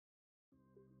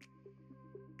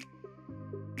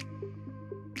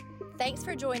Thanks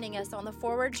for joining us on the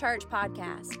Forward Church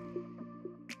podcast.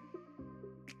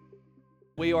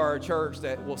 We are a church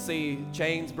that will see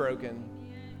chains broken.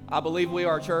 I believe we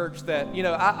are a church that,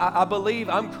 I believe,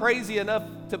 I'm crazy enough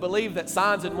to believe that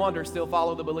signs and wonders still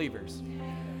follow the believers.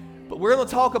 But we're going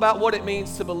to talk about what it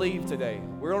means to believe today.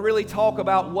 We're going to really talk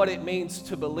about what it means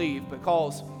to believe,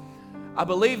 because I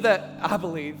believe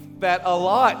that a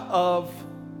lot of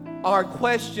our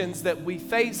questions that we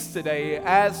face today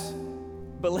as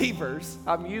believers,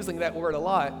 I'm using that word a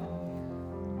lot,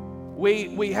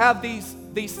 we have these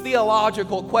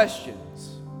theological questions.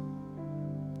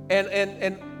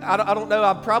 And I don't know,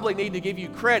 I probably need to give you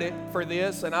credit for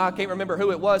this, and I can't remember who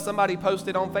it was. Somebody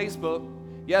posted on Facebook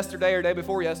yesterday or day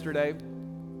before yesterday.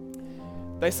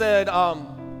 They said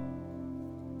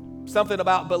something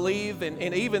about believe,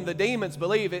 and even the demons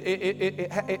believe.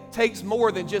 It takes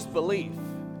more than just belief.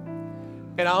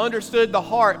 And I understood the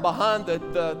heart behind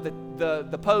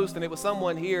the post, and it was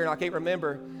someone here, and I can't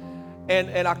remember.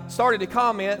 And I started to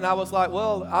comment, and I was like,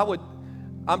 well,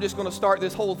 I'm just going to start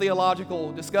this whole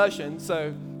theological discussion,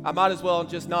 so I might as well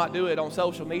just not do it on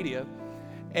social media.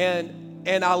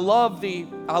 And I love the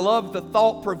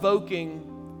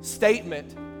thought-provoking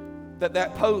statement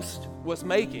that post was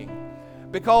making,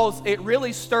 because it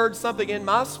really stirred something in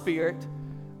my spirit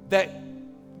that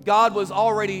God was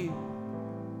already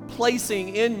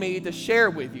placing in me to share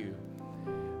with you.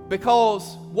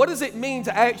 Because what does it mean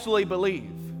to actually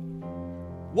believe?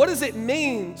 What does it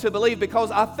mean to believe?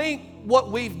 Because I think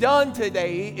what we've done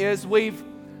today is we've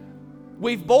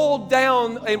boiled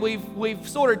down and we've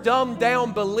sort of dumbed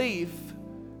down belief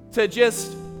to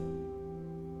just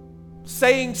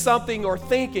saying something or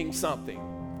thinking something.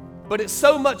 But it's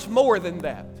so much more than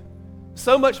that.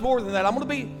 So much more than that. I'm going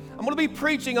to be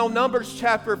preaching on Numbers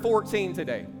chapter 14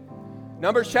 today.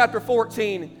 Numbers chapter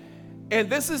 14. And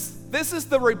this is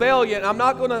the rebellion. I'm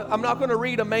not going to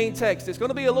read a main text. It's going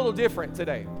to be a little different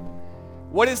today.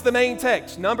 What is the main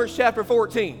text? Numbers chapter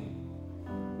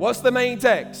 14. What's the main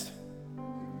text?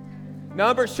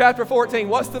 Numbers chapter 14.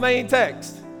 What's the main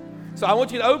text? So I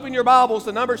want you to open your Bibles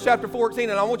to Numbers chapter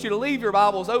 14, and I want you to leave your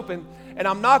Bibles open. And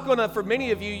I'm not going to, for many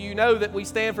of you, you know that we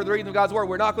stand for the reading of God's Word.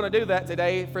 We're not going to do that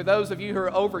today. For those of you who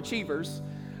are overachievers,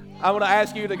 I want to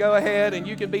ask you to go ahead and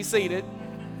you can be seated.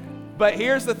 But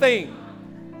here's the thing.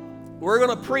 I'm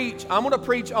going to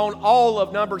preach on all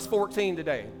of Numbers 14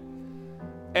 today.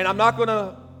 And I'm not going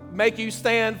to make you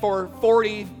stand for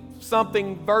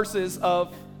 40-something verses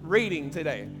of reading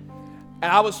today. And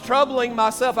I was troubling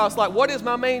myself. I was like, what is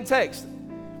my main text?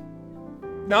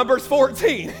 Numbers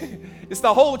 14. It's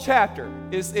the whole chapter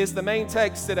is the main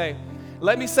text today.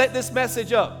 Let me set this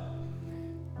message up.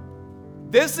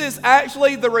 This is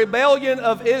actually the rebellion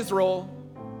of Israel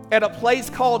at a place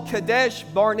called Kadesh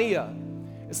Barnea.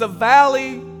 It's a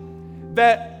valley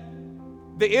that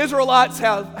the Israelites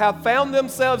have found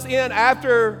themselves in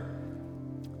after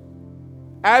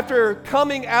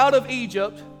coming out of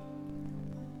Egypt.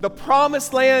 The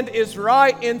promised land is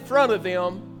right in front of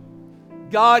them.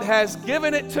 God has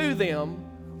given it to them.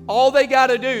 All they got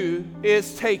to do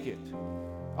is take it.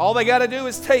 All they got to do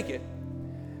is take it.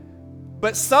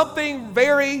 But something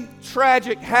very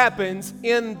tragic happens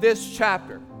in this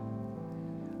chapter.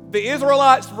 The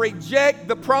Israelites reject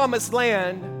the promised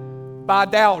land by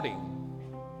doubting.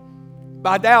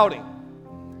 By doubting.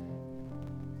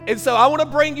 And so I want to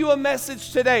bring you a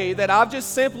message today that I've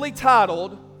just simply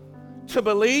titled, To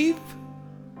Believe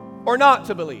or Not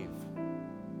to Believe.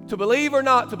 To believe or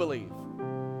not to believe.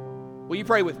 Will you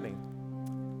pray with me?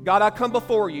 God, I come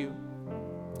before you,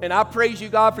 and I praise you,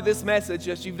 God, for this message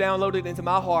that you've downloaded into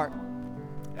my heart.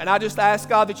 And I just ask,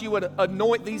 God, that you would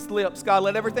anoint these lips. God,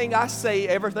 let everything I say,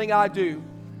 everything I do,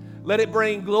 let it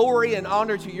bring glory and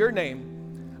honor to your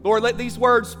name. Lord, let these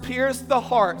words pierce the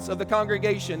hearts of the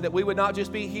congregation, that we would not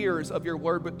just be hearers of your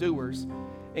word, but doers.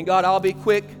 And God, I'll be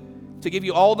quick to give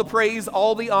you all the praise,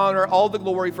 all the honor, all the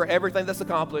glory for everything that's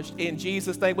accomplished. In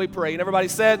Jesus' name we pray. And everybody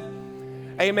said,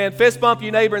 amen. Fist bump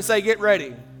your neighbor and say, get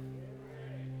ready.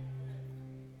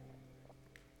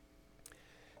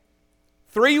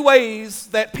 Three ways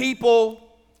that people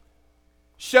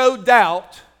show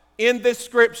doubt in this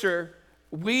scripture.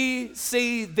 We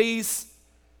see these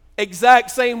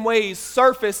exact same ways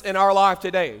surface in our life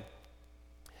today.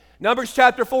 Numbers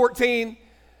chapter 14,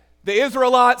 the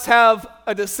Israelites have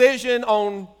a decision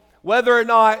on whether or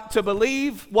not to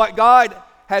believe what God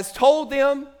has told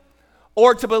them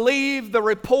or to believe the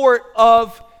report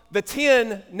of the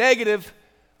 10 negative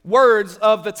words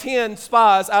of the 10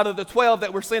 spies out of the 12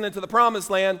 that were sent into the promised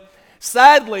land.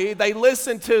 Sadly, they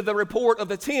listened to the report of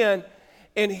the 10,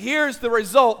 and here's the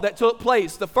result that took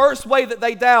place. The first way that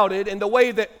they doubted and the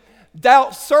way that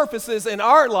doubt surfaces in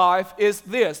our life is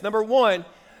this. Number one,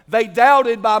 they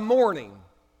doubted by mourning.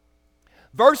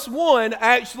 Verse 1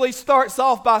 actually starts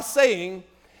off by saying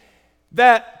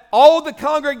that all the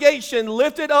congregation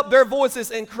lifted up their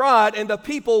voices and cried, and the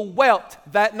people wept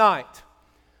that night.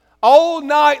 All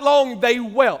night long they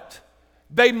wept.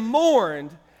 They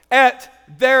mourned at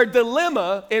their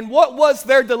dilemma. And what was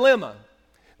their dilemma?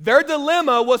 Their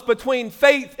dilemma was between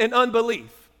faith and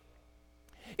unbelief.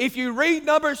 If you read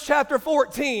Numbers chapter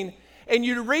 14 and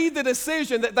you read the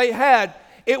decision that they had,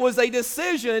 it was a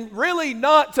decision really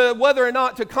not to whether or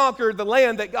not to conquer the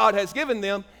land that God has given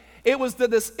them. It was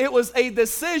a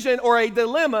decision or a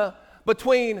dilemma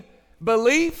between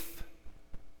belief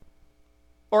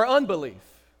or unbelief.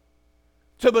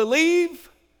 To believe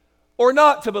or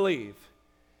not to believe.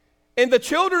 And the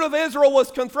children of Israel was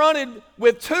confronted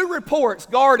with two reports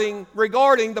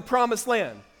regarding the promised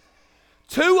land.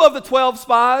 2 of the 12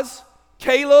 spies,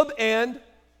 Caleb and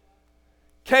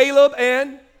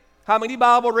how many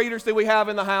Bible readers do we have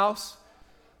in the house?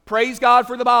 Praise God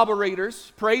for the Bible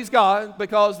readers. Praise God,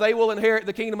 because they will inherit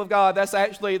the kingdom of God. That's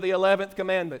actually the 11th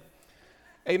commandment.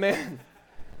 Amen.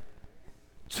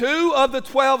 2 of the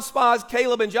 12 spies,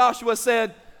 Caleb and Joshua,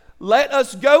 said, "Let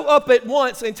us go up at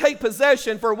once and take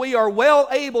possession, for we are well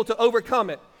able to overcome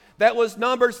it." That was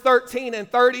Numbers 13 and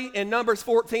 30 and Numbers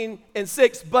 14 and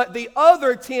 6. But the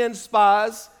other 10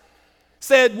 spies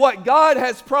said, "What God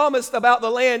has promised about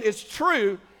the land is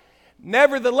true,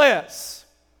 nevertheless."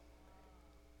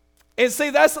 And see,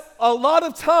 that's a lot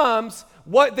of times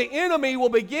what the enemy will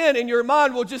begin in your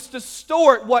mind will just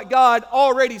distort what God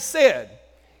already said.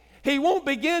 He won't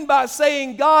begin by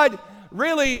saying God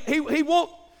really, he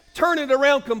won't turn it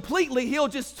around completely. He'll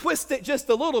just twist it just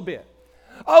a little bit.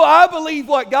 Oh, I believe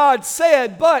what God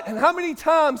said, but, and how many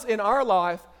times in our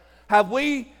life have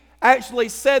we actually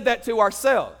said that to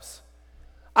ourselves?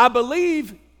 I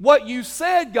believe what you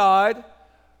said, God,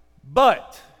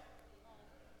 but.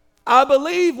 I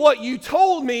believe what you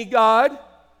told me, God,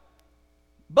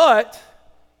 but.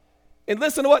 And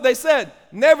listen to what they said.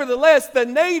 Nevertheless, the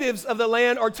natives of the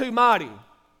land are too mighty,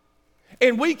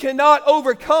 and we cannot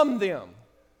overcome them.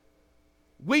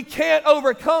 We can't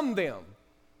overcome them.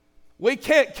 We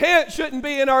can't shouldn't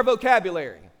be in our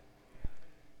vocabulary.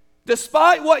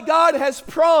 Despite what God has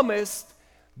promised,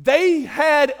 they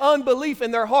had unbelief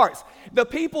in their hearts. The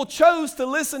people chose to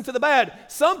listen to the bad.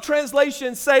 Some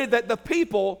translations say that the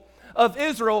people of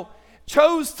Israel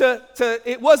chose to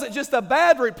it wasn't just a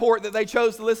bad report that they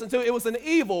chose to listen to, it was an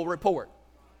evil report.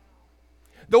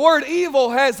 The word evil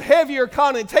has heavier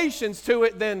connotations to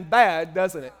it than bad,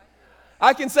 doesn't it?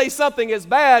 I can say something is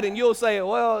bad and you'll say,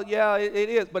 well, yeah, it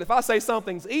is. But if I say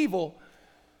something's evil,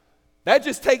 that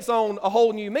just takes on a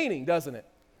whole new meaning, doesn't it?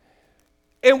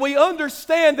 And we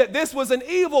understand that this was an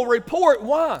evil report.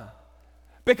 Why?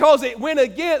 Because it went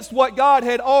against what God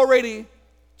had already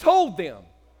told them.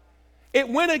 It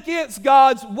went against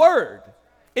God's word.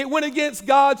 It went against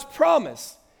God's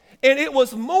promise. And it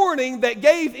was mourning that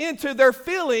gave into their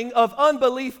feeling of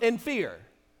unbelief and fear.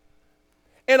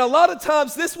 And a lot of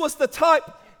times this was the type,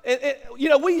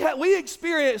 we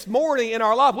experience mourning in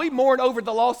our life. We mourn over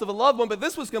the loss of a loved one, but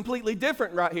this was completely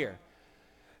different right here.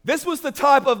 This was the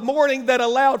type of mourning that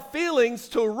allowed feelings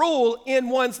to rule in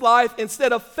one's life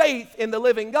instead of faith in the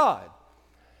living God.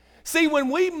 See, when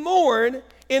we mourn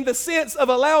in the sense of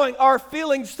allowing our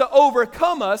feelings to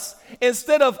overcome us,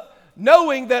 instead of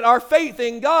knowing that our faith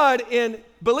in God and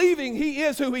believing He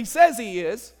is who He says He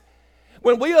is,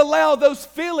 when we allow those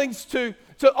feelings to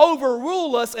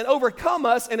overrule us and overcome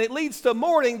us, and it leads to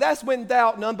mourning, that's when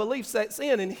doubt and unbelief sets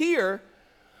in. And here,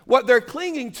 what they're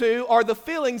clinging to are the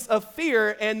feelings of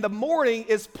fear, and the mourning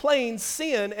is plain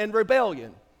sin and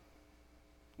rebellion.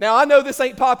 Now, I know this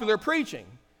ain't popular preaching,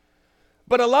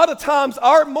 but a lot of times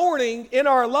our mourning in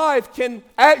our life can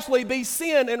actually be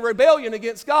sin and rebellion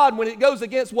against God when it goes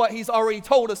against what He's already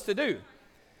told us to do.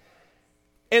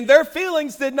 And their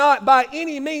feelings did not by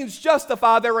any means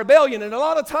justify their rebellion. And a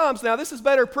lot of times, now this is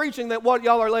better preaching than what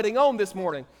y'all are letting on this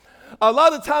morning. A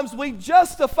lot of times we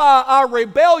justify our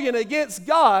rebellion against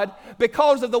God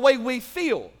because of the way we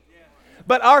feel.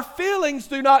 But our feelings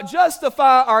do not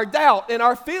justify our doubt, and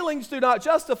our feelings do not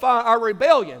justify our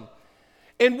rebellion.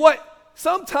 And what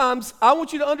sometimes I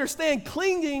want you to understand,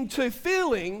 clinging to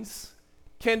feelings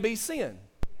can be sin.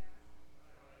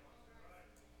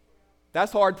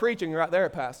 That's hard preaching right there,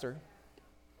 Pastor.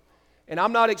 And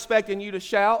I'm not expecting you to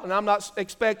shout, and I'm not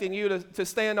expecting you to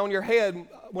stand on your head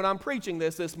when I'm preaching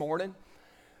this morning.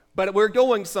 But we're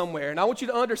going somewhere. And I want you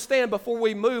to understand before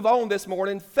we move on this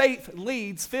morning, faith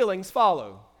leads, feelings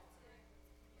follow.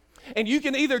 And you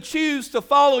can either choose to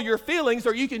follow your feelings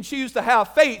or you can choose to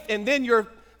have faith, and then your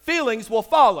feelings will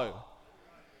follow.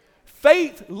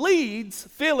 Faith leads,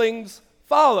 feelings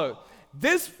follow.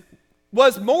 This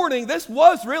was mourning. This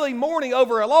was really mourning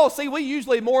over a loss. See, we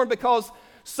usually mourn because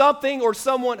something or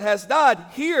someone has died.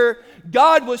 Here,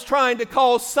 God was trying to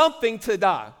cause something to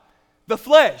die. The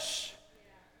flesh,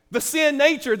 the sin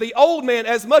nature, the old man,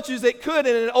 as much as it could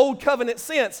in an old covenant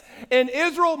sense. And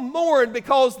Israel mourned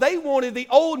because they wanted the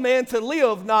old man to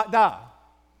live, not die.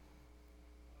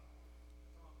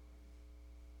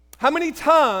 How many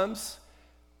times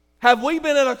have we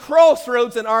been at a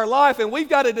crossroads in our life and we've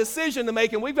got a decision to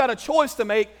make and we've got a choice to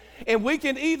make, and we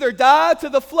can either die to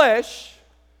the flesh,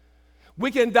 we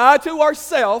can die to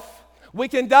ourselves, we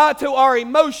can die to our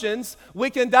emotions, we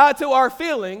can die to our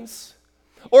feelings,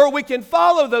 or we can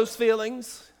follow those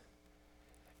feelings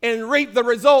and reap the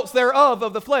results thereof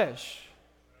of the flesh.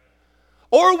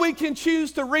 Or we can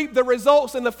choose to reap the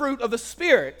results and the fruit of the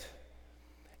Spirit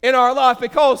in our life,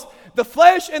 because the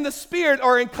flesh and the spirit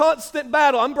are in constant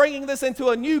battle. I'm bringing this into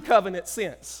a new covenant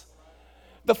sense.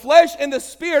 The flesh and the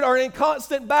spirit are in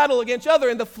constant battle against each other,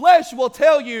 and the flesh will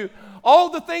tell you all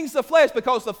the things of the flesh,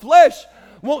 because the flesh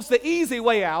wants the easy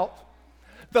way out.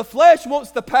 The flesh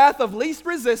wants the path of least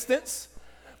resistance.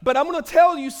 But I'm going to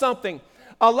tell you something.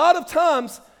 A lot of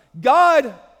times,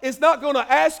 God is not going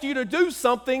to ask you to do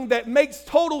something that makes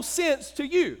total sense to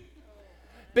you.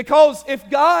 Because if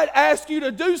God asked you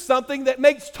to do something that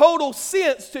makes total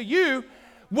sense to you,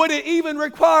 would it even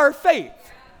require faith?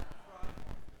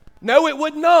 No, it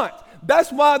would not. That's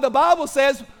why the Bible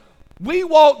says we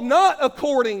walk not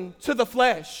according to the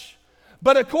flesh,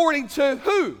 but according to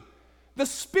who? The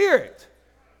Spirit.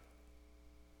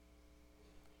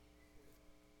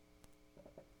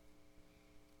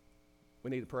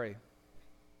 We need to pray.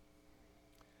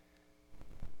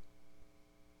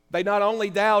 They not only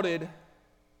doubted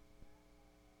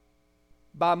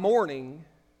by mourning,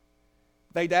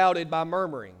 they doubted by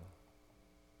murmuring.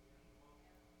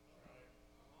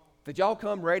 Did y'all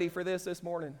come ready for this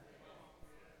morning?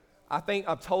 I think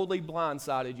I've totally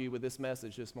blindsided you with this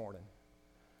message this morning.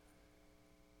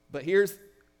 But here's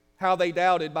how they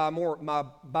doubted by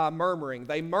murmuring.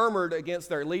 They murmured against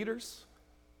their leaders,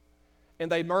 and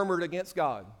they murmured against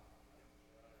God.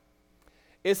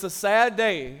 It's a sad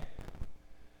day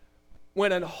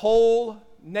when a whole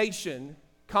nation,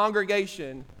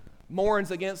 congregation, mourns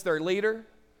against their leader,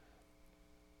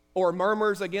 or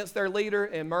murmurs against their leader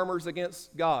and murmurs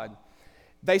against God.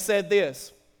 They said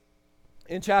this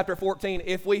in chapter 14,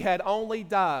 if we had only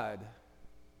died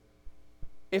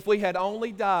in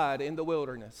the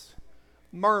wilderness,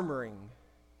 murmuring,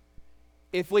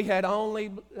 if we had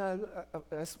only,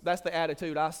 that's the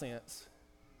attitude I sense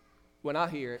when I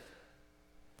hear it.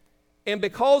 And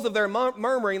because of their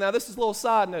murmuring, now this is a little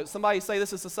side note. Somebody say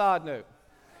this is a side note.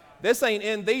 This ain't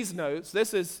in these notes.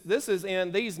 This is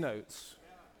in these notes.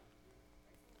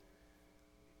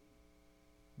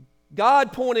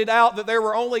 God pointed out that there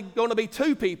were only going to be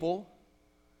two people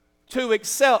to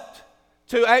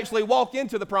actually walk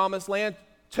into the promised land,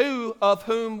 two of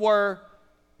whom were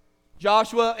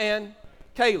Joshua and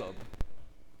Caleb.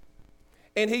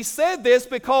 And he said this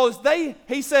because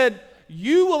he said,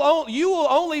 you will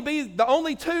only be the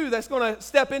only two that's going to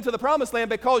step into the promised land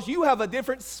because you have a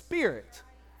different spirit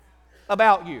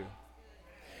about you.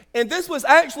 And this was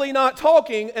actually not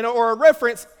talking or a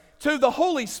reference to the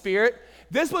Holy Spirit.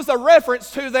 This was a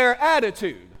reference to their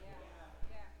attitude.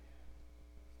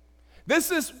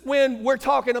 This is when we're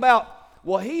talking about,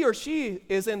 well, he or she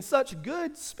is in such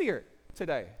good spirit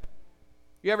today.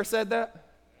 You ever said that?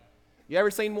 You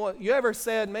ever seen one? You ever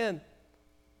said, man,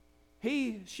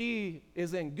 she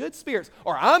is in good spirits,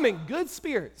 or I'm in good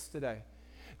spirits today?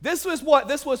 This was what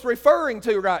this was referring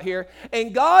to right here.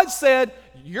 And God said,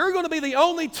 you're going to be the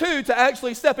only two to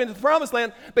actually step into the promised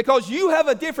land because you have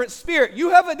a different spirit.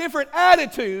 You have a different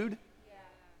attitude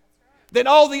than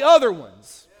all the other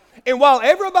ones. And while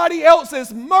everybody else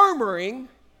is murmuring,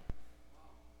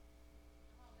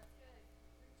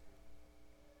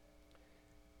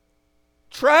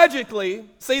 tragically,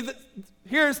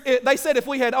 they said if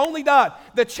we had only died,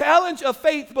 the challenge of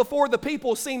faith before the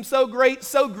people seemed so great,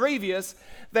 so grievous,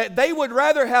 that they would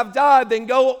rather have died than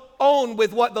go on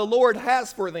with what the Lord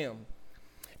has for them.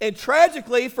 And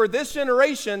tragically, for this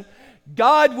generation,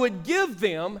 God would give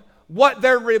them what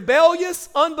their rebellious,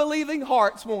 unbelieving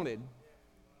hearts wanted.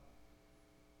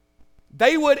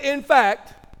 They would, in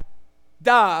fact,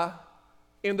 die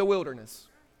in the wilderness.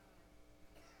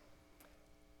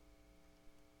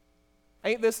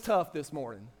 Ain't this tough this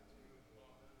morning?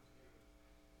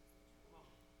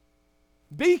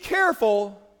 Be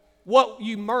careful what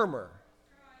you murmur.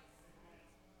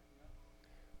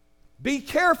 Be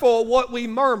careful what we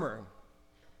murmur.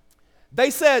 They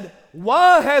said,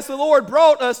 why has the Lord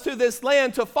brought us to this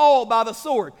land to fall by the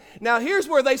sword? Now here's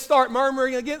where they start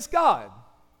murmuring against God.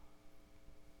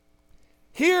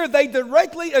 Here they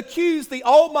directly accuse the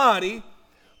Almighty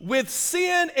with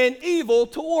sin and evil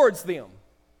towards them.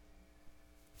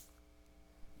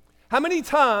 How many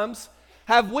times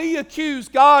have we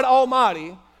accused God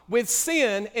Almighty with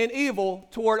sin and evil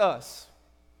toward us?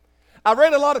 I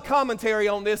read a lot of commentary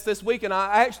on this week, and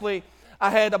I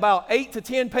had about 8 to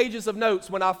 10 pages of notes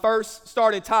when I first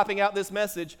started typing out this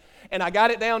message, and I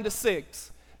got it down to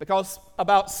 6, because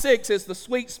about 6 is the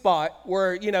sweet spot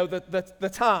where,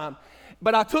 the time.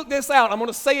 But I took this out. I'm going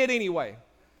to say it anyway.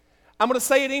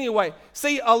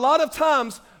 See, a lot of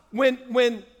times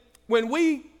when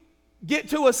we get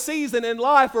to a season in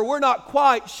life where we're not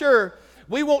quite sure,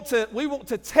 we want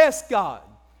to test God.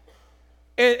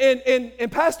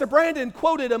 And Pastor Brandon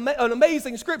quoted an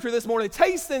amazing scripture this morning.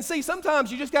 Taste and see.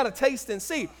 Sometimes you just got to taste and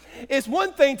see. It's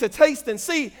one thing to taste and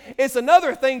see. It's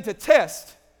another thing to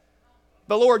test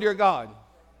the Lord your God.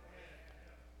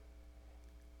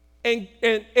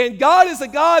 And God is a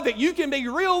God that you can be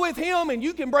real with Him, and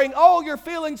you can bring all your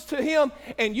feelings to Him,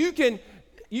 and He can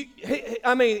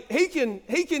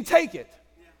take it.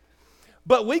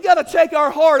 But we got to check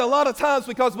our heart a lot of times,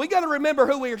 because we got to remember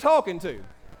who we are talking to.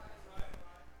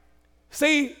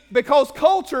 See, because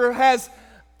culture has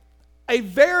a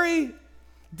very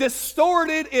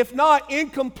distorted, if not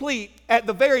incomplete, at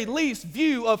the very least,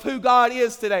 view of who God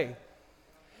is today.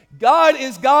 God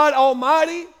is God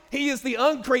Almighty. He is the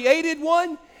uncreated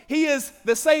one. He is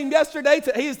the same yesterday.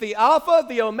 He is the Alpha,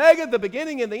 the Omega, the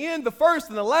beginning and the end, the first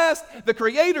and the last, the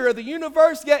creator of the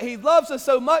universe. Yet He loves us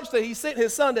so much that He sent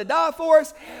His Son to die for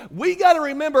us. We got to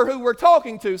remember who we're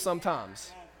talking to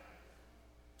sometimes.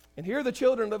 And here the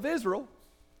children of Israel,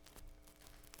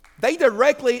 they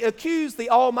directly accused the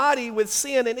Almighty with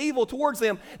sin and evil towards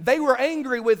them. They were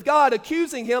angry with God,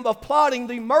 accusing Him of plotting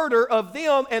the murder of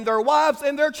them and their wives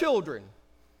and their children.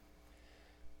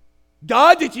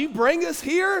 God, did you bring us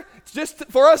here just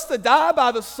for us to die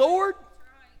by the sword?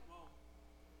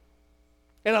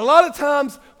 And a lot of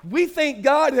times we think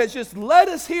God has just led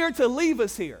us here to leave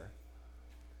us here.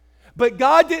 But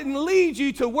God didn't lead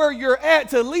you to where you're at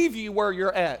to leave you where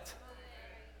you're at.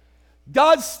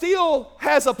 God still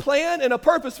has a plan and a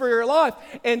purpose for your life.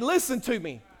 And listen to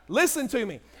me.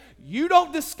 You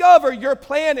don't discover your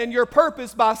plan and your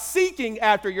purpose by seeking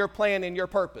after your plan and your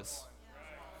purpose.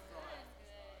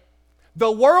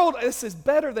 The world, this is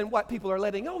better than what people are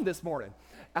letting on this morning.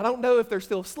 I don't know if they're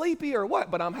still sleepy or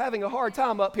what, but I'm having a hard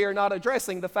time up here not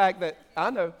addressing the fact that I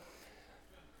know.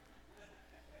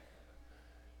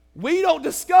 We don't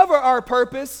discover our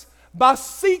purpose by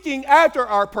seeking after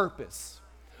our purpose.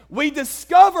 We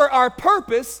discover our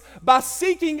purpose by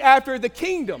seeking after the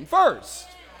kingdom first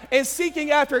and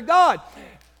seeking after God.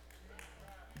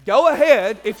 Go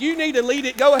ahead. If you need to lead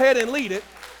it, go ahead and lead it.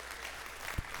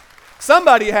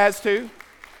 Somebody has to.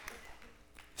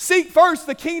 Seek first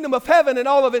the kingdom of heaven and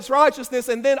all of its righteousness,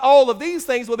 and then all of these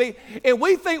things will be. And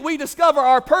we think we discover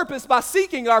our purpose by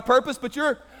seeking our purpose, but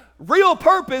your real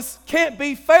purpose can't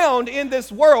be found in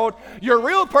this world. Your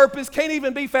real purpose can't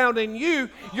even be found in you.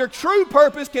 Your true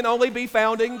purpose can only be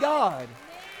found in God.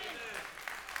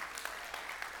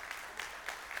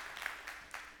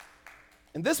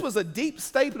 And this was a deep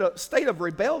state of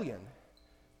rebellion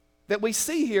that we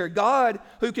see here. God,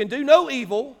 who can do no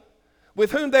evil,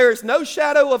 with whom there is no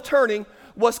shadow of turning,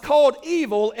 was called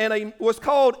evil and a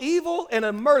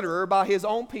murderer by His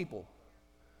own people.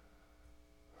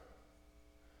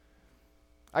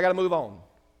 I got to move on.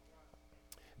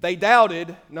 They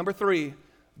doubted, number 3,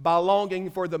 by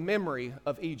longing for the memory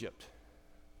of Egypt.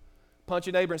 Punch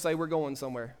your neighbor and say, we're going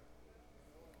somewhere.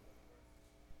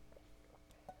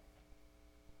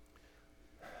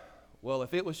 Well,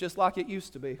 if it was just like it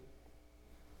used to be.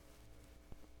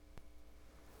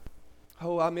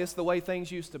 Oh, I miss the way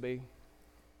things used to be.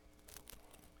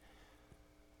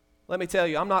 Let me tell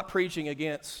you, I'm not preaching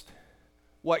against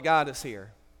what got us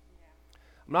here.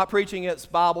 I'm not preaching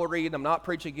against Bible reading. I'm not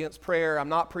preaching against prayer. I'm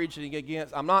not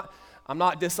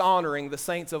dishonoring the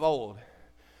saints of old.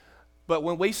 But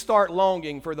when we start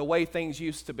longing for the way things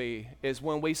used to be is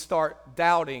when we start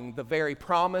doubting the very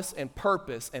promise and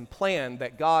purpose and plan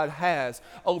that God has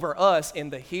over us in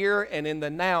the here and in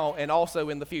the now and also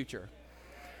in the future.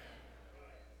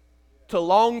 To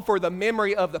long for the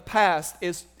memory of the past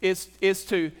is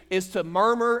to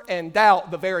murmur and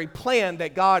doubt the very plan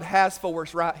that God has for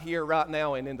us right here, right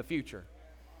now, and in the future.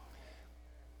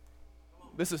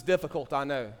 This is difficult, I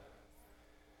know.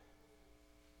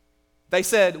 They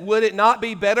said, would it not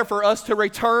be better for us to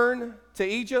return to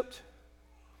Egypt?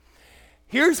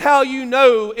 Here's how you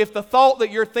know if the thought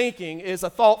that you're thinking is a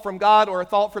thought from God or a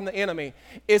thought from the enemy.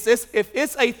 If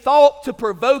it's a thought to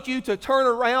provoke you to turn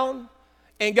around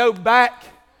and go back,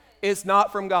 it's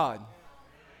not from God.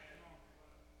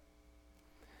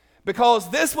 Because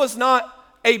this was not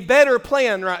a better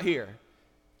plan right here.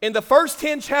 In the first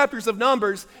 10 chapters of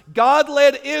Numbers, God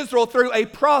led Israel through a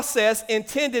process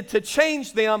intended to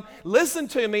change them, listen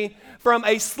to me, from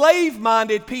a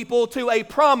slave-minded people to a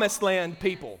promised land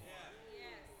people.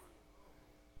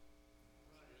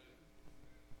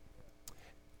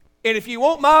 And if you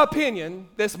want my opinion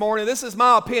this morning, this is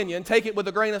my opinion, take it with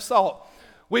a grain of salt.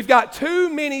 We've got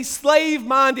too many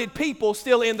slave-minded people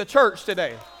still in the church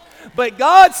today. But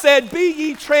God said, be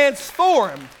ye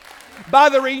transformed by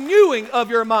the renewing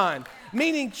of your mind.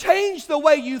 Meaning, change the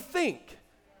way you think.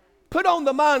 Put on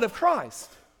the mind of Christ.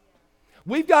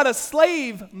 We've got a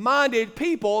slave-minded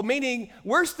people, meaning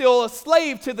we're still a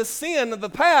slave to the sin of the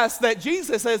past that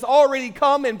Jesus has already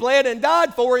come and bled and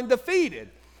died for and defeated.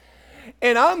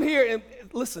 And I'm here, and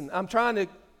listen, I'm trying to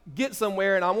get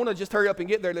somewhere, and I want to just hurry up and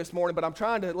get there this morning, but I'm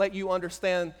trying to let you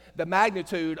understand the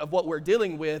magnitude of what we're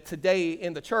dealing with today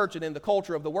in the church and in the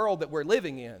culture of the world that we're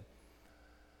living in.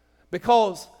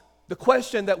 Because the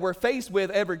question that we're faced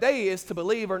with every day is to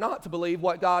believe or not to believe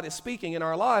what God is speaking in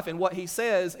our life and what He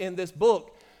says in this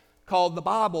book called the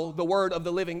Bible, the Word of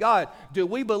the living God. Do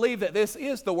we believe that this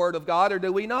is the Word of God, or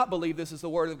do we not believe this is the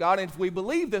Word of God? And if we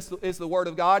believe this is the Word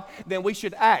of God, then we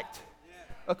should act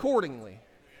accordingly.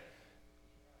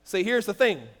 See, here's the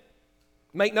thing.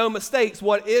 Make no mistakes,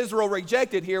 what Israel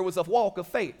rejected here was a walk of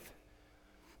faith.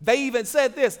 They even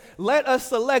said this, let us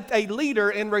select a leader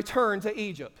and return to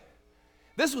Egypt.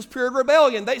 This was pure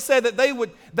rebellion. They said that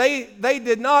they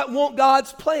did not want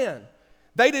God's plan.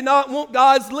 They did not want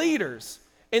God's leaders.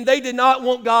 And they did not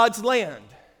want God's land.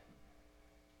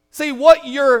 See, what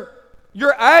your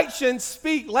actions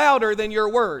speak louder than your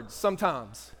words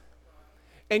sometimes.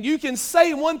 And you can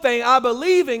say one thing, I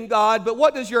believe in God, but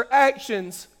what does your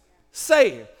actions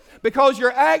say? Because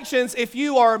your actions, if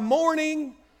you are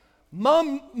mourning,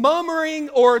 murmuring,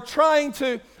 or trying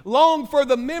to long for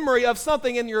the memory of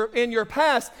something in your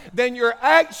past, then your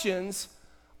actions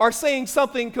are saying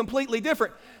something completely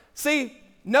different. See,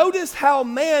 notice how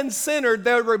man-centered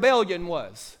their rebellion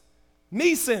was.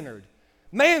 Me-centered.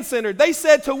 Man-centered. They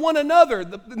said to one another,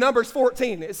 Numbers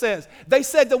 14, it says, they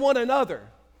said to one another.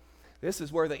 This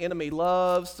is where the enemy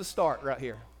loves to start right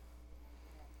here.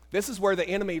 This is where the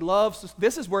enemy loves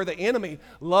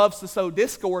to sow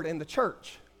discord in the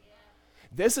church.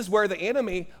 This is where the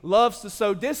enemy loves to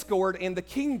sow discord in the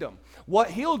kingdom. What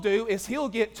he'll do is he'll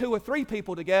get 2 or 3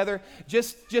 people together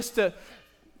just to,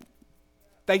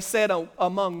 they said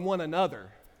among one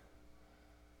another.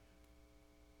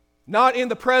 Not in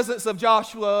the presence of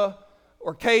Joshua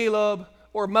or Caleb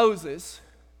or Moses,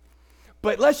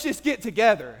 but let's just get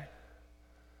together.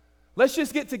 Let's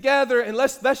just get together and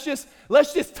let's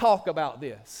just talk about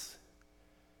this.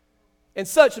 And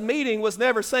such meeting was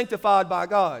never sanctified by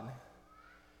God.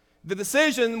 The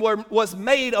decision was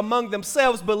made among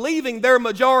themselves, believing their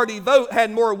majority vote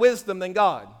had more wisdom than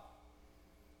God.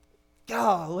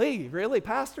 Golly, really,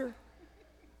 Pastor?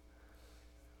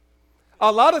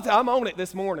 A lot of times, I'm on it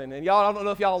this morning, and y'all, I don't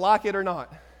know if y'all like it or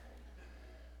not.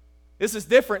 This is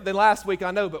different than last week,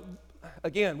 I know, but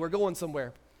again, we're going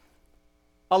somewhere.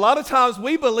 A lot of times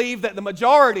we believe that the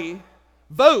majority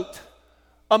vote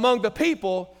among the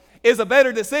people is a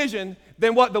better decision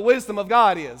than what the wisdom of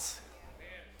God is.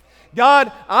 God,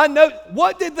 I know,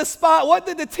 what did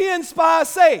the 10 spies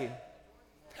say?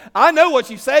 I know what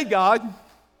you said, God.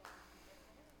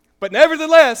 But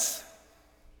nevertheless,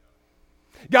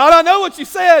 God, I know what you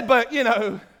said, but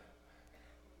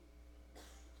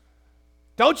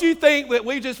don't you think that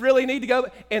we just really need to go?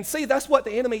 And see, that's what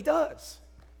the enemy does.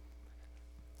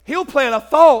 He'll plant a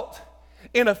thought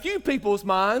in a few people's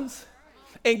minds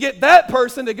and get that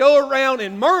person to go around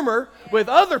and murmur with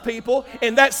other people,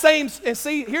 and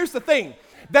see, here's the thing,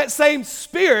 that same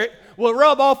spirit will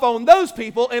rub off on those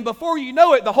people, and before you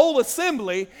know it, the whole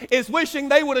assembly is wishing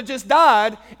they would have just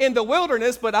died in the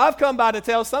wilderness. But I've come by to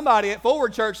tell somebody at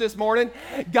Forward Church this morning,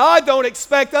 God don't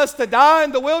expect us to die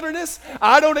in the wilderness.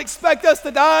 I don't expect us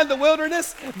to die in the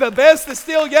wilderness. The best is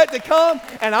still yet to come,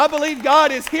 and I believe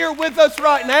God is here with us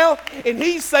right now, and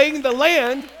He's saying the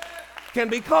land can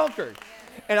be conquered.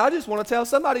 And I just want to tell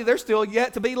somebody there's still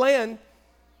yet to be land.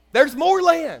 There's more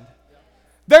land.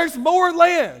 There's more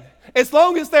land. As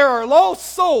long as there are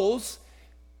lost souls,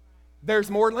 there's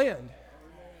more land.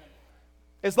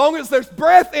 As long as there's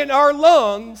breath in our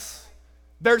lungs,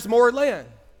 there's more land.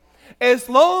 As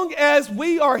long as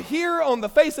we are here on the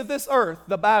face of this earth,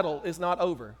 the battle is not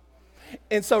over.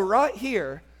 And so right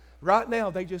here, right now,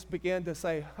 they just begin to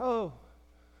say, oh,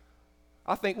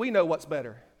 I think we know what's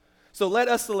better. So let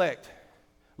us select.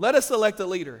 Let us select a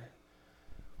leader.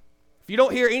 If you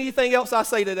don't hear anything else I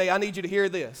say today, I need you to hear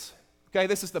this. Okay,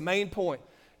 this is the main point.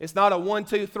 It's not a 1,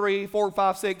 2, 3, 4,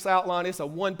 5, 6 outline. It's a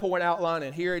 1-point outline,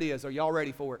 and here it is. Are y'all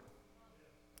ready for it?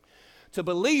 To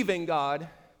believe in God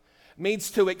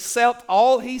means to accept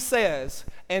all He says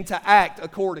and to act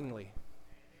accordingly.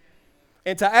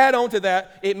 And to add on to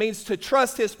that, it means to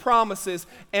trust His promises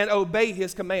and obey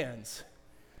His commands.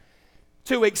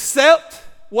 To accept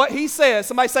what He says,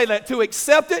 somebody say that, to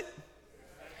accept it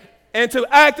and to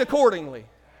act accordingly.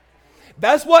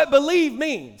 That's what believe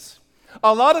means.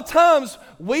 A lot of times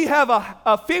we have a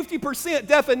 50%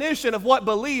 definition of what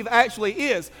believe actually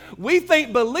is. We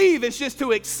think believe is just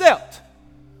to accept.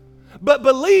 But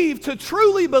believe, to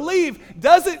truly believe,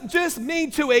 doesn't just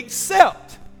mean to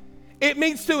accept. It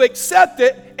means to accept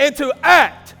it and to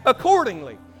act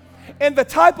accordingly. And the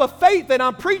type of faith that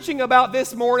I'm preaching about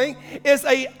this morning is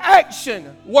an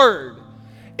action word.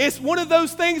 It's one of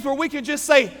those things where we can just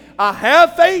say, I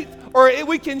have faith, or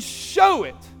we can show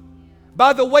it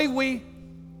by the way we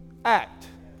act.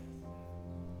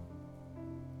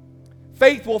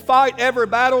 Faith will fight every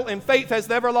battle, and faith has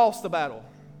never lost the battle.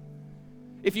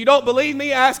 If you don't believe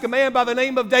me, ask a man by the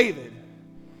name of David.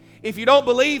 If you don't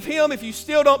believe him, if you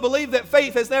still don't believe that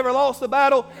faith has never lost the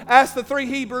battle, ask the 3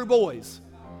 Hebrew boys.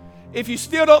 If you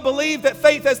still don't believe that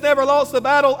faith has never lost the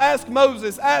battle, ask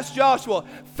Moses, ask Joshua.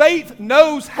 Faith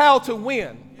knows how to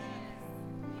win.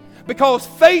 Because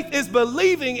faith is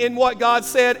believing in what God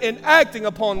said and acting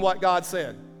upon what God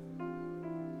said.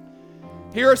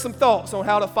 Here are some thoughts on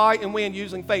how to fight and win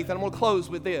using faith. And I'm going to close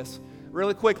with this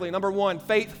really quickly. Number 1,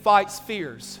 faith fights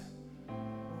fears.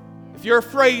 If you're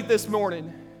afraid this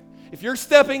morning, if you're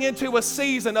stepping into a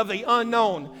season of the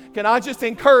unknown, can I just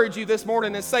encourage you this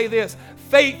morning and say this?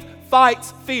 Faith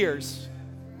fights fears.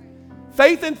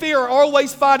 Faith and fear are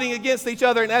always fighting against each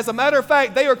other, and as a matter of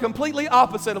fact, they are completely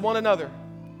opposite of one another.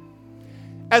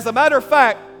 As a matter of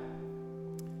fact,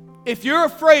 if you're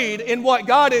afraid in what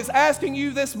God is asking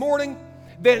you this morning,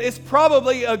 then it's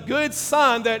probably a good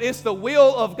sign that it's the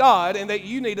will of God and that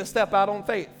you need to step out on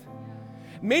faith.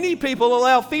 Many people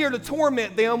allow fear to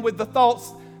torment them with the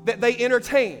thoughts that they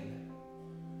entertain.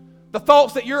 The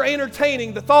thoughts that you're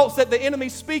entertaining, the thoughts that the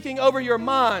enemy's speaking over your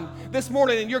mind this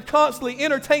morning, and you're constantly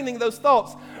entertaining those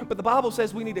thoughts. But the Bible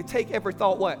says we need to take every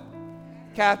thought what?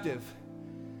 Captive.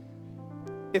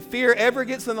 If fear ever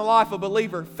gets in the life of a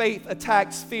believer, faith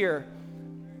attacks fear.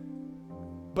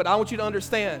 But I want you to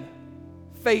understand,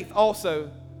 faith also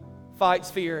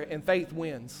fights fear, and faith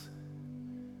wins.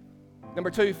 Number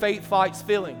 2, faith fights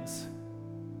feelings.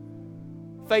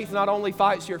 Faith not only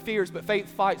fights your fears, but faith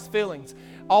fights feelings.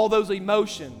 All those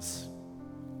emotions.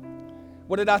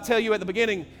 What did I tell you at the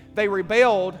beginning? They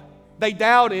rebelled, they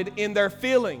doubted in their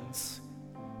feelings.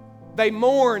 They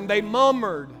mourned, they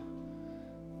murmured.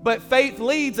 But faith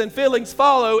leads and feelings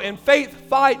follow, and faith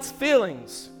fights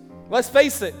feelings. Let's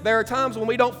face it, there are times when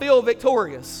we don't feel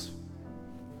victorious.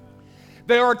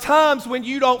 There are times when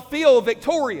you don't feel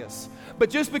victorious. But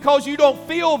just because you don't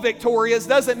feel victorious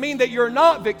doesn't mean that you're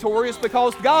not victorious,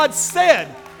 because God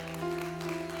said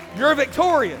you're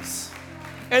victorious.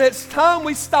 And it's time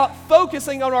we stop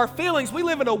focusing on our feelings. We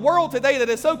live in a world today that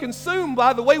is so consumed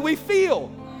by the way we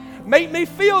feel. Make me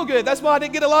feel good. That's why I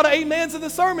didn't get a lot of amens in the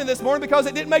sermon this morning, because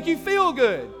it didn't make you feel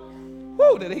good.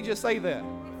 Whoa, did he just say that?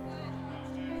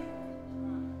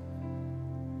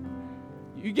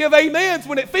 You give amens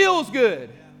when it feels good.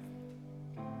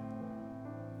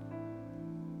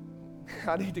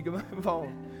 I need to move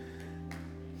on.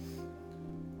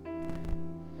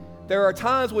 There are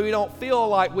times when we don't feel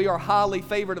like we are highly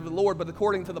favored of the Lord, but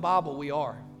according to the Bible, we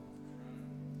are.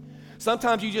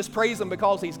 Sometimes you just praise Him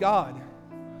because He's God.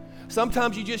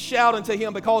 Sometimes you just shout unto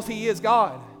Him because He is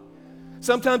God.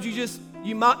 Sometimes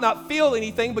you might not feel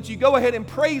anything, but you go ahead and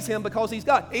praise Him because He's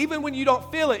God. Even when you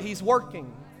don't feel it, He's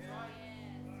working.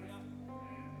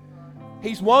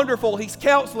 He's wonderful, He's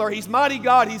Counselor, He's Mighty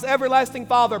God, He's Everlasting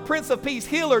Father, Prince of Peace,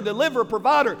 Healer, Deliverer,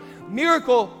 Provider,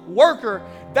 Miracle Worker.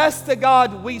 That's the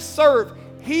God we serve.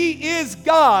 He is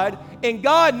God, and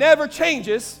God never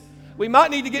changes. We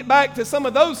might need to get back to some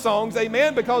of those songs,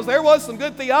 amen, because there was some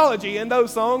good theology in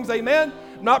those songs, amen.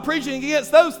 I'm not preaching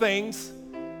against those things.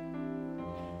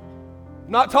 I'm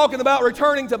not talking about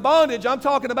returning to bondage. I'm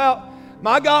talking about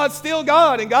my God's still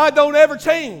God, and God don't ever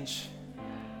change.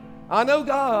 I know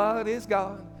God is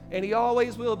God, and He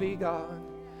always will be God.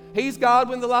 He's God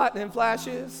when the lightning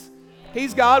flashes.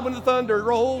 He's God when the thunder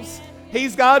rolls.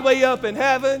 He's God way up in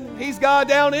heaven. He's God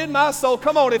down in my soul.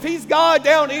 Come on, if He's God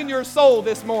down in your soul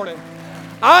this morning,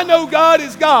 I know God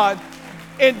is God,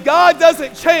 and God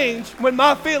doesn't change when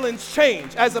my feelings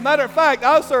change. As a matter of fact,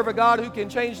 I serve a God who can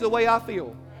change the way I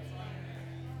feel.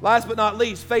 Last but not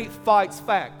least, faith fights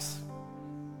facts.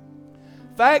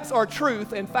 Facts are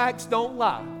truth, and facts don't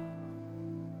lie.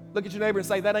 Look at your neighbor and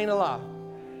say, that ain't a lie.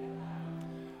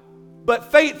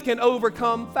 But faith can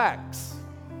overcome facts.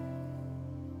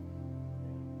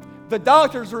 The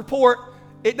doctor's report,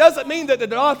 it doesn't mean that the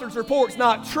doctor's report's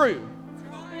not true.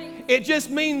 It just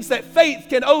means that faith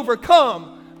can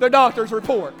overcome the doctor's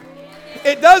report.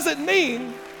 It doesn't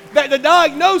mean that the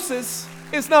diagnosis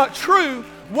is not true.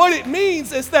 What it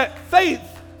means is that faith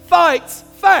fights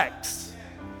facts.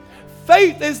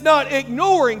 Faith is not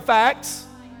ignoring facts.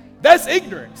 That's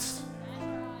ignorance.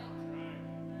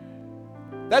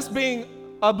 That's being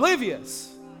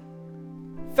oblivious.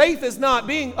 Faith is not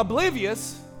being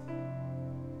oblivious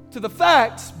to the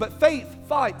facts, but faith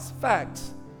fights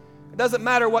facts. It doesn't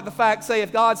matter what the facts say.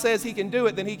 If God says He can do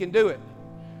it, then He can do it.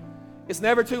 It's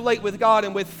never too late with God,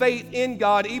 and with faith in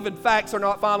God, even facts are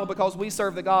not final because we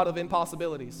serve the God of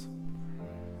impossibilities.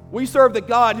 We serve the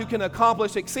God who can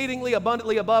accomplish exceedingly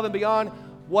abundantly above and beyond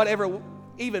whatever,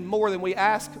 even more than we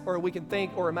ask or we can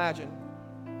think or imagine.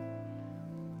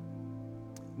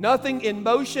 Nothing in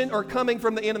motion or coming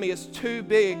from the enemy is too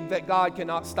big that God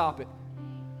cannot stop it.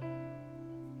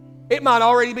 It might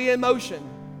already be in motion.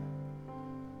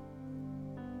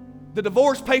 The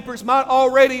divorce papers might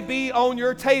already be on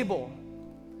your table.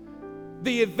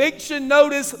 The eviction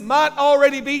notice might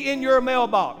already be in your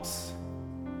mailbox.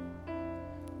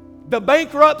 The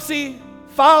bankruptcy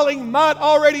filing might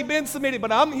already been submitted,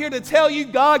 but I'm here to tell you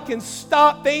God can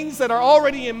stop things that are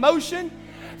already in motion.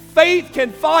 Faith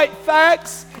can fight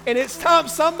facts, and it's time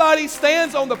somebody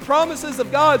stands on the promises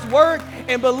of God's word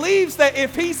and believes that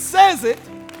if He says it,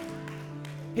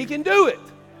 He can do it.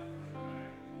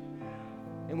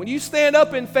 And when you stand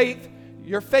up in faith,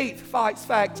 your faith fights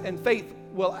facts, and faith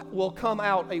will come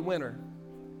out a winner.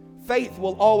 Faith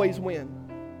will always win.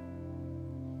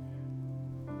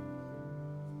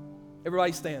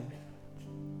 Everybody stand.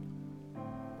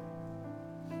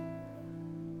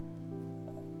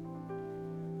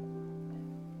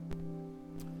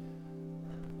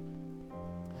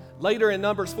 Later in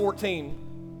Numbers 14,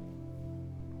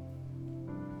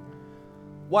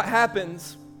 what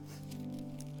happens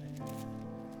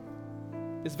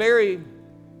is very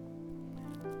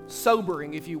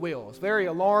sobering, if you will. It's very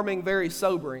alarming, very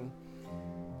sobering.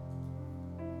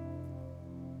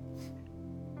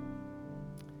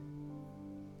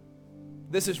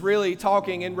 This is really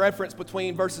talking in reference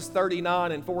between verses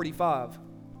 39 and 45.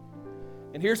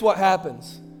 And here's what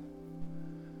happens.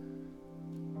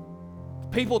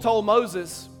 People told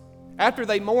Moses, after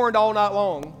they mourned all night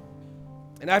long,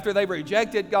 and after they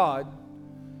rejected God,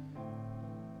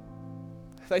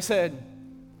 they said,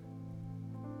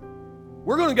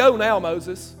 we're going to go now,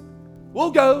 Moses.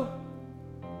 We'll go.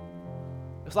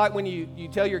 It's like when you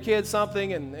tell your kids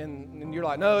something and you're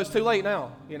like, no, it's too late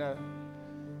now, you know.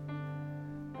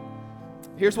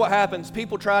 Here's what happens.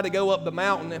 People try to go up the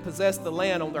mountain and possess the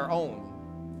land on their own.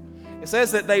 It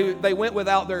says that they went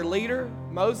without their leader,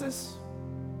 Moses,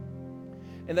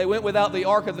 and they went without the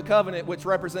Ark of the Covenant, which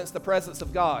represents the presence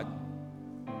of God.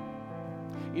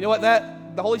 You know what?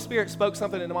 The Holy Spirit spoke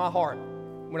something into my heart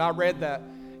when I read that.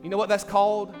 You know what that's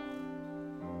called?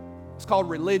 It's called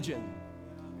religion.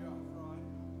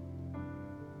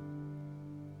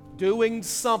 Doing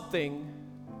something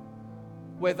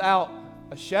without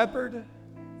a shepherd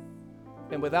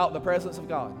and without the presence of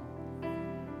God.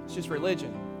 It's just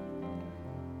religion.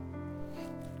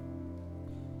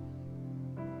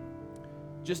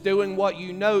 Just doing what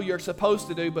you know you're supposed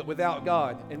to do, but without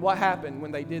God. And what happened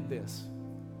when they did this?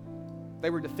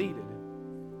 They were defeated.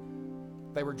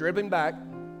 They were driven back.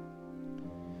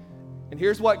 And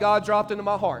here's what God dropped into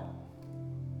my heart.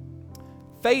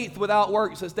 Faith without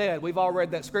works is dead. We've all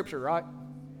read that scripture, right?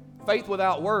 Faith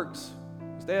without works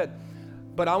is dead.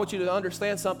 But I want you to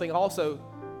understand something also.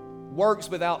 Works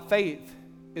without faith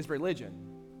is religion.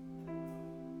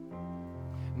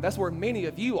 And that's where many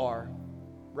of you are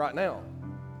right now.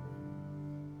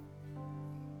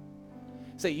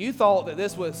 See, you thought that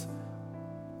this was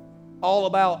all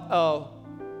about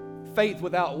faith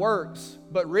without works,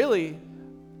 but really,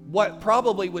 what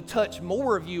probably would touch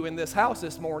more of you in this house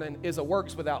this morning is a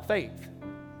works without faith.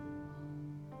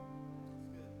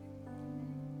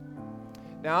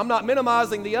 Now, I'm not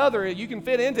minimizing the other. You can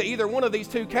fit into either one of these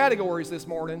two categories this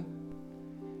morning.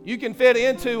 You can fit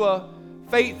into a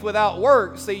faith without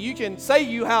works. See, you can say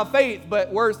you have faith,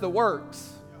 but where's the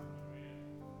works?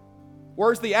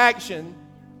 Where's the action?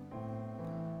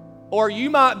 Or you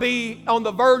might be on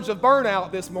the verge of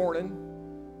burnout this morning.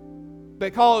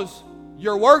 because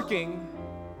you're working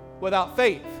without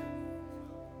faith.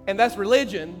 And that's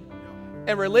religion.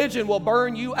 And religion will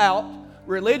burn you out.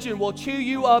 Religion will chew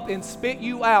you up and spit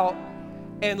you out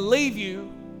and leave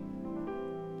you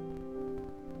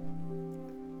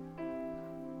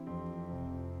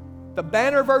the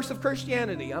banner verse of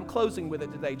Christianity. I'm closing with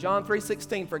it today. John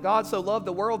 3:16. For God so loved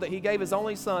the world that he gave his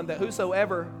only Son, that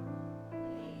whosoever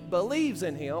believes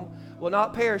in him will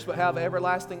not perish but have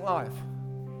everlasting life.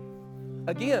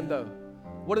 Again, though,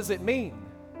 what does it mean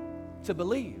to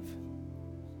believe?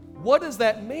 What does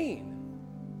that mean?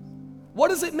 What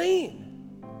does it mean?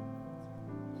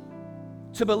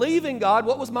 To believe in God,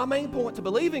 what was my main point? To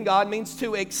believe in God means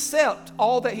to accept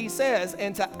all that he says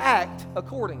and to act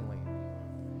accordingly.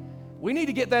 We need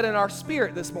to get that in our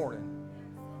spirit this morning.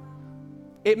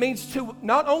 It means to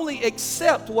not only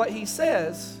accept what he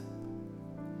says,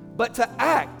 but to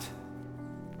act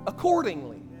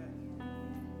accordingly.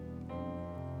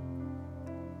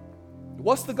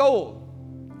 What's the goal?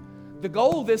 The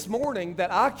goal this morning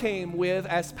that I came with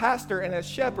as pastor and as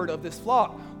shepherd of this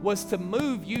flock was to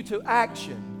move you to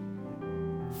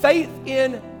action. Faith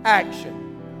in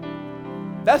action.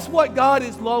 That's what God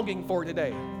is longing for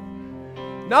today.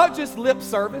 Not just lip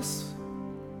service,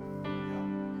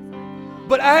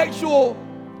 but actual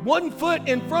one foot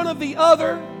in front of the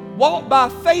other. Walk by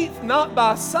faith, not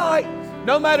by sight.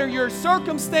 No matter your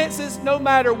circumstances, no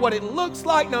matter what it looks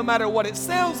like, no matter what it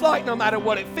sounds like, no matter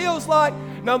what it feels like,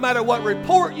 no matter what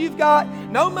report you've got,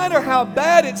 no matter how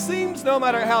bad it seems, no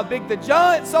matter how big the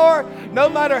giants are, no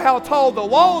matter how tall the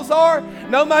walls are,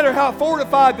 no matter how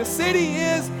fortified the city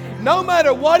is, no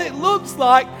matter what it looks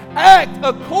like, act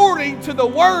according to the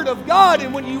Word of God.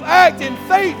 And when you act in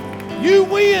faith, you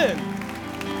win.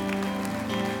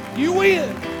 You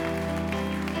win.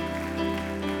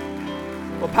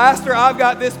 Well, Pastor, I've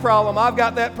got this problem. I've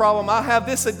got that problem. I have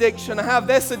this addiction. I have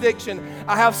this addiction.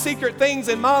 I have secret things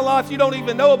in my life you don't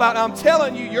even know about. I'm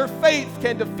telling you, your faith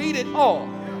can defeat it all.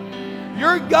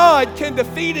 Your God can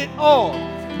defeat it all.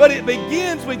 But it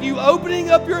begins with you opening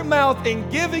up your mouth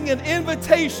and giving an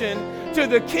invitation to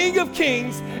the King of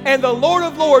Kings and the Lord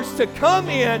of Lords to come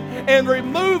in and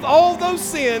remove all those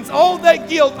sins, all that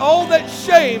guilt, all that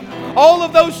shame, all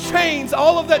of those chains,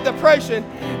 all of that depression,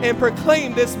 and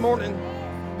proclaim this morning,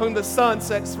 whom the Son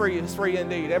sets free is free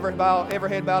indeed. Every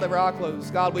head bowed, every eye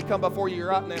closed. God, we come before you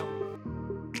right now.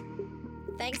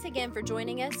 Thanks again for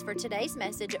joining us for today's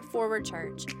message at Forward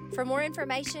Church. For more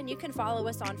information, you can follow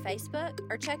us on Facebook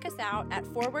or check us out at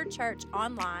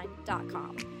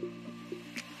forwardchurchonline.com.